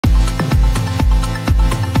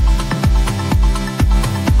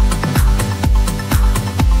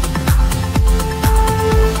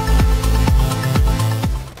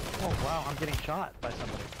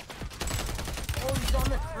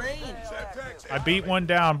I beat one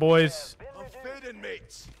down, boys.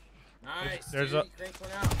 Nice. There's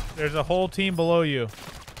a whole team below you.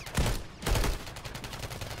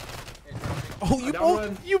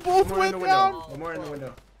 Oh, you both went down. One more in the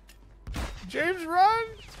window. James, run!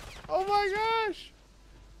 Oh my gosh!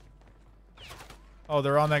 Oh,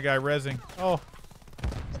 they're on that guy rezzing. Oh.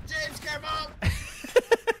 James, come up!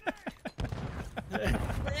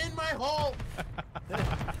 We're in my hole.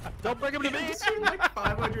 Don't bring him to me! Like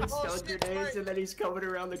 500 stun grenades, and then he's coming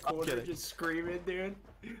around the corner just screaming, dude.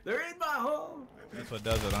 They're in my hole! That's what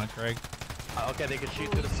does it, huh, Craig? Okay, they can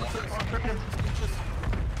shoot through the floor.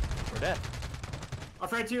 We're dead. I'll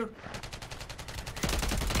fight you.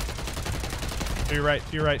 To your right,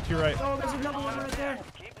 to your right, to your right. Oh, there's another one right there.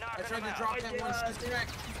 I tried to drop that one. She's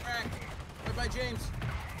cracked. She's cracked. Right by James.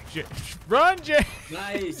 Run, James!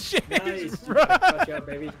 Nice. James, Nice. run! Watch out,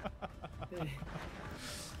 baby.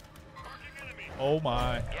 Oh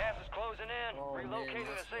my. Gas is closing in. Relocating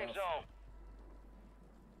the safe zone.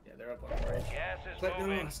 Yeah, they're up on the bridge. Gas is But no,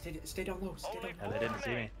 moving. no, stay down low. Stay down Yeah, low. they didn't see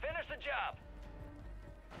me. Finish the job.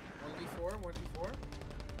 1v4, 1v4.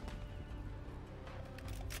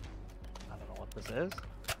 I don't know what this is.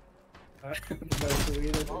 No clue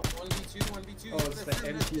either. Oh, 1v2, 1v2. Oh, it's the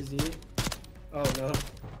MTZ. Oh no.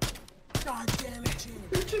 God damn it, James.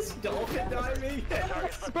 They're just dolphin diving.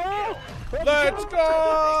 Let's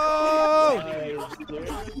go! Nice,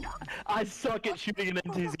 dude. I suck at shooting an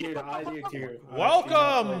NTZ. Dude, I do too.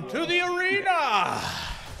 Welcome to the arena!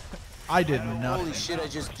 I did Holy nothing. shit, I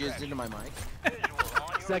just jizzed into my mic.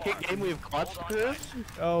 Second game we've clutched this.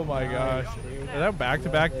 Oh my gosh. Is that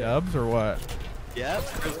back-to-back dubs or what? Yep.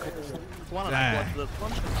 One Nah. on this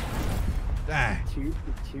one. Dang. 2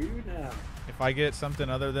 for 2 now. If I get something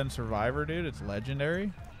other than Survivor, dude, it's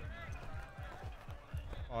legendary.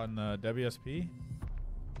 On WSP.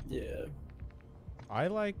 Yeah. I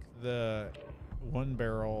like the one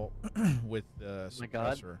barrel with the Oh my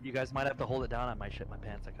god, suppressor. you guys might have to hold it down. I might shit my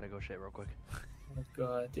pants. I gotta go shit real quick. Oh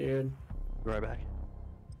god, dude. Be right back.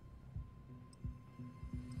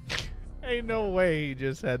 Ain't no way he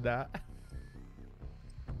just said that.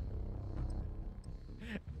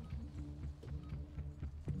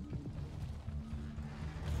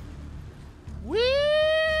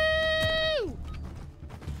 Woo!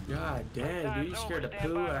 God damn, dude, you scared the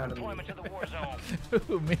poo out of me. Deployment to the war zone.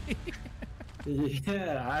 Who, me?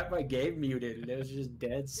 Yeah, I had my game muted and it was just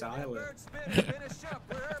dead silent.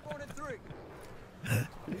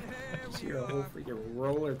 See a whole freaking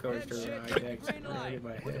roller coaster ride next right in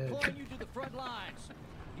my head. Deploying you to the front lines.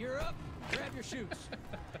 You're up. Grab your shoots.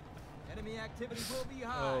 Enemy activity will be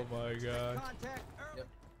high. Oh my god. Contact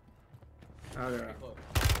early. Okay.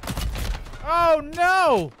 Oh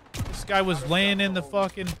no! This guy was laying in the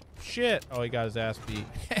fucking shit. Oh, he got his ass beat.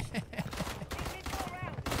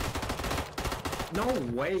 No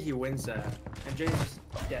way he wins that. And James is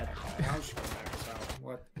dead. I was just going back so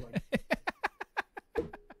what like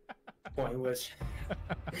pointless.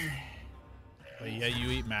 But yeah, you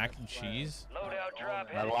eat mac and cheese? Loadout drop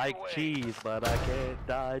I heading like your way. cheese, but I can't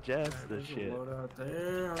digest the There's a shit. load out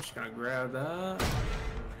there. I'm just gonna grab that.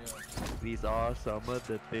 These are some of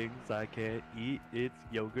the things I can't eat. It's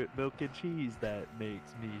yogurt, milk, and cheese that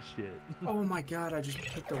makes me shit. Oh my god, I just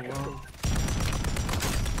picked the wrong.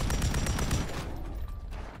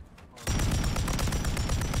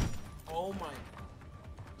 Oh my.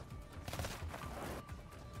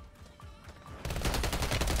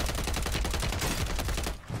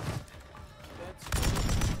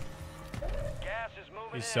 Gas is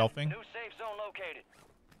moving He's in. selfing. New safe zone located.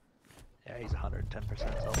 Yeah, he's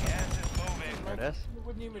 110% self. Gas is moving. There it is.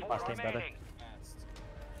 Wouldn't even Last team better. Remaining.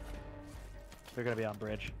 They're gonna be on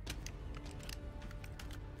bridge.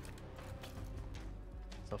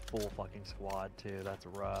 It's a full fucking squad too. That's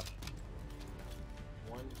rough.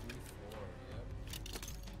 1v4, yep.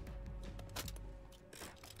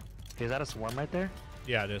 Okay, is that a swarm right there?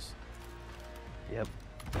 Yeah, it is. Yep.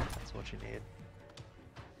 That's what you need.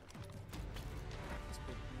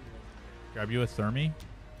 Grab you a thermi.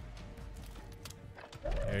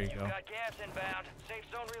 There you You've go. got gas inbound. Safe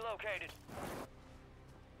zone relocated.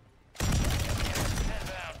 Gas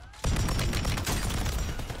inbound.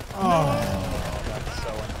 Oh, That's so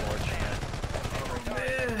unfortunate. They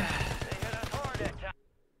hit us hard that time.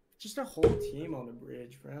 Just a whole team on the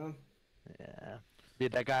bridge, bro. Yeah.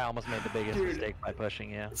 Dude, that guy almost made the biggest Dude. mistake by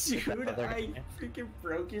pushing you. Dude, That other I guy- freaking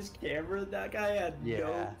broke his camera. That guy had Yeah.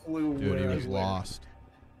 no clue dude, he where was he went. lost.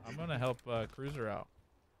 I'm gonna help Cruiser out.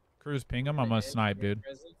 Cruise, ping him. I'm gonna snipe, dude.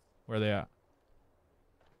 Where they at?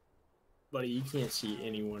 Buddy, you can't see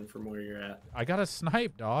anyone from where you're at. I got a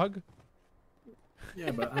snipe, dog.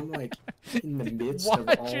 Yeah, but I'm like in the midst of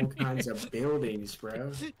all Watching kinds of buildings,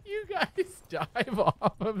 bro. You guys dive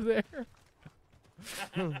off of there.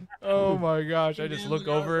 Oh my gosh! I just look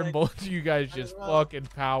over and both of you guys just fucking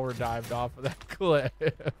power dived off of that cliff.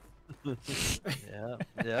 Yeah,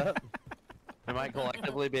 yeah. We might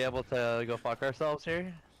collectively be able to go fuck ourselves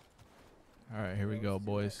here. All right, here we go,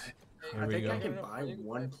 boys. Here I we think go. I can buy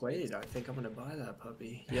one plate. I think I'm gonna buy that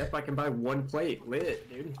puppy. Yep, I can buy one plate. Lit,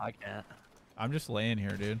 dude. I can't. I'm just laying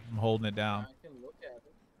here, dude. I'm holding it down. I can look at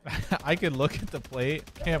it. I can look at the plate.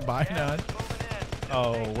 Can't buy none.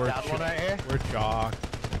 Oh, Got one right here? we're chalk.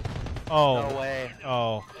 Oh. No way.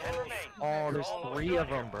 Oh. Oh, there's 3 of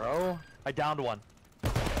them, bro. I downed one.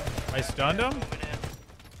 I stunned him?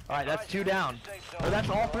 All right, that's 2 down. Oh, that's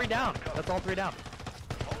all 3 down. That's all 3 down.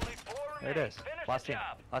 There it is. Last team.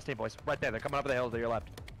 Last team, boys. Right there. They're coming up the hill to your left.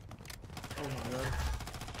 Oh my god.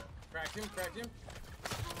 Cracked him, cracked him.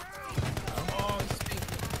 Oh, he's stinking.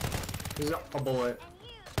 There's a bullet.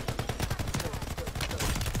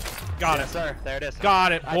 Got Yes, it. sir. There it is.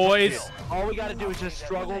 Got it, I boys. took you. All we gotta do is just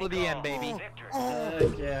struggle to the end, baby.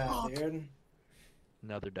 Heck yeah, dude.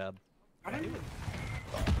 Another dub.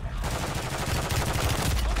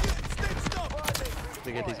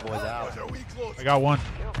 To get these boys out. I got one.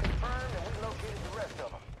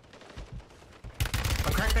 I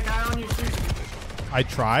cracked the guy on you, shoot. I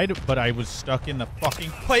tried, but I was stuck in the fucking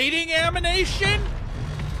plating animation. Ammunition.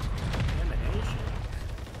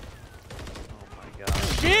 Oh my god.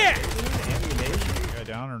 Shit! Ammunition? Guy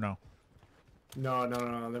down or no?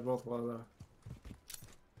 No. They're both low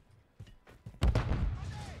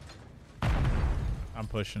though. I'm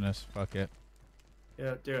pushing this. Fuck it.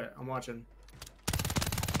 Yeah, do it. I'm watching.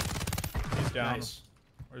 He's down. Nice.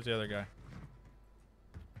 Where's the other guy?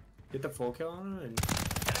 Get the full kill on him and.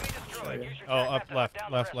 Oh, up left.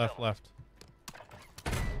 Left.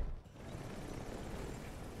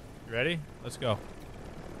 You ready? Let's go.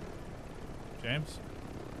 James?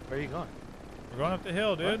 Where are you going? We're going up the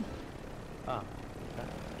hill, dude. Oh.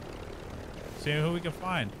 Seeing who we can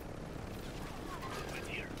find.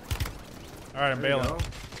 Alright, I'm There you bailing. go.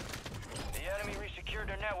 The enemy resecured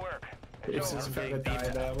their network. It's just gonna die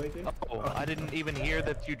that way, dude. Oh, I didn't even hear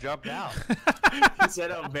that you jumped out. He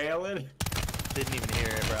said I'm bailing. Didn't even hear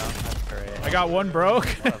it, bro. That's great. I got one broke.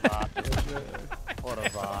 What a vibe. What a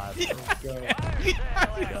vibe. Let's go.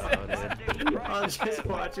 Go, dude. I'm just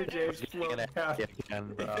watching James You're gonna float out. get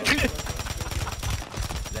again, bro.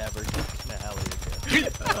 Never smell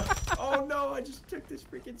again. Oh no, I just took this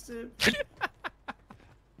freaking sip. You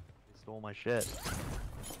stole my shit.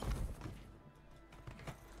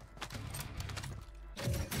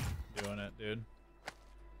 Doing it, dude.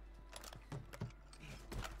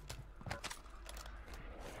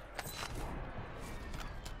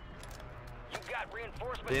 You've got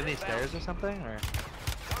reinforcements They in these inbound. stairs or something? Or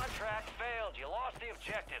Contract failed. You lost the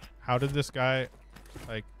objective. How did this guy,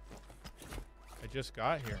 like, I just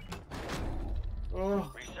got here.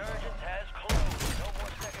 Oh, Resurgence has closed. No more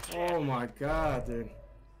second chances. oh my god, dude.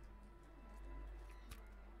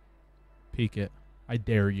 Peek it. I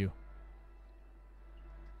dare you.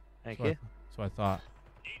 thank So you. So I thought.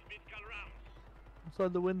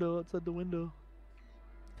 Outside the window. Outside the window.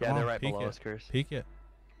 Yeah, Come they're on, right peek below it. us, Curse. Peek it. Right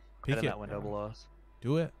Peek in it. that window below us.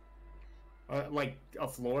 Do it. Like a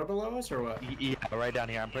floor below us or what? Yeah, right down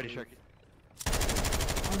here. I'm pretty sure.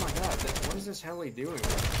 Oh my god, what is this heli doing?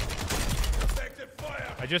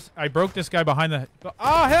 I broke this guy behind the.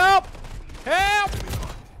 Oh, help! Help!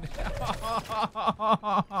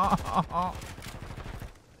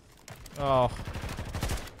 Oh.